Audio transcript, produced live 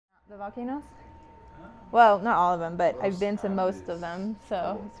The volcanoes? Well, not all of them, but I've been to most of them,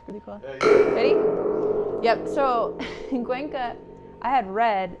 so it's pretty cool. Ready? Yep, so in Cuenca, I had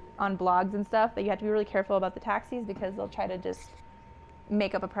read on blogs and stuff that you have to be really careful about the taxis because they'll try to just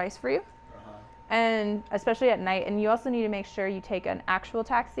make up a price for you. And especially at night, and you also need to make sure you take an actual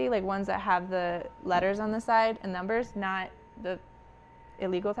taxi, like ones that have the letters on the side and numbers, not the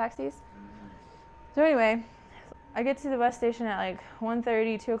illegal taxis. So anyway, I get to the bus station at like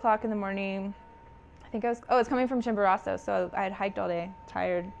 1:30, 2 o'clock in the morning. I think it's coming from Chimborazo, so I had hiked all day,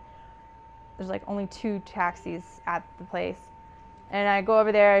 tired. There's like only 2 taxis at the place. And I go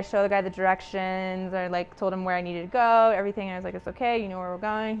over there, I show the guy the directions, I like told him where I needed to go, everything. And I was like, it's okay, you know where we're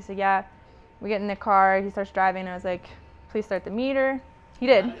going? He said, yeah. We get in the car, he starts driving, and I was like, please start the meter. He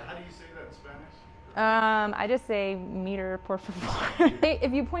did. How do you say that in Spanish? I just say meter, por favor.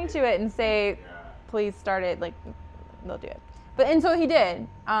 If you point to it and say, please start it, like, they'll do it. And so he did.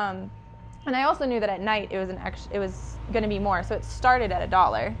 And I also knew that at night it was going to be more, so it started at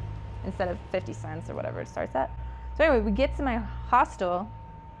 $1 instead of 50 cents or whatever it starts at. So anyway, we get to my hostel,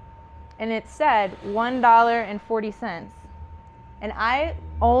 and it said $1.40. And I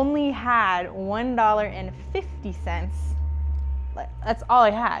only had $1.50. That's all I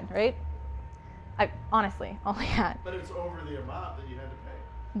had, right? I honestly only had. But it's over the amount that you had to pay.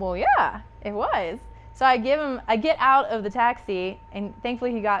 Well, yeah, it was. So I get out of the taxi, and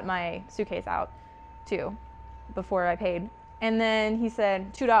thankfully he got my suitcase out too before I paid. And then he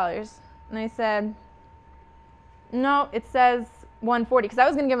said $2. And I said, no, it says $1.40, because I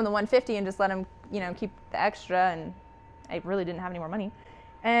was gonna give him the $1.50 and just let him, keep the extra, and I really didn't have any more money.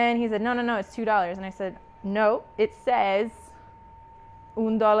 And he said, no, it's $2. And I said, no, it says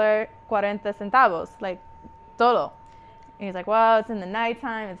 $1.40, like todo. And he's like, well, it's in the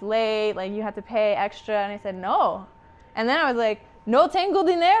nighttime, it's late, like you have to pay extra. And I said, no. And then I was like, no tengo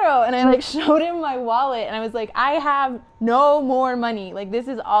dinero. And I like showed him my wallet, and I was like, I have no more money. Like, this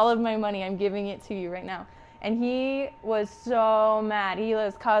is all of my money. I'm giving it to you right now. And he was so mad. He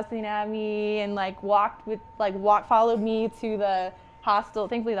was cussing at me and followed me to the hostel.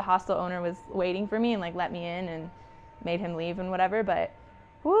 Thankfully, the hostel owner was waiting for me and like let me in and made him leave and whatever. But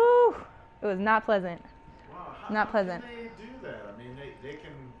whoo, it was not pleasant. Wow, not pleasant. How can they do that? I mean, they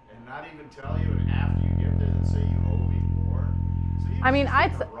can and not even tell you, and after you get there, and say you owe me more. So he he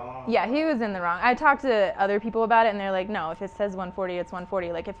was in the wrong. I talked to other people about it, and they're like, no, if it says $1.40, it's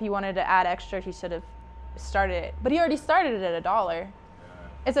 $1.40. Like if he wanted to add extra, he should have started it, but he already started it at $1. Yeah.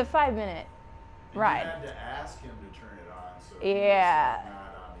 It's a 5-minute ride. You had to ask him to turn it on, so yeah,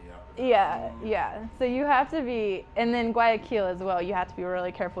 not on the up and yeah. So you have to be, and then Guayaquil as well. You have to be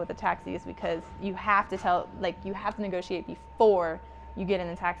really careful with the taxis because you have to you have to negotiate before you get in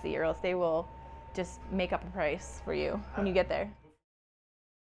the taxi, or else they will just make up a price for you when you get there.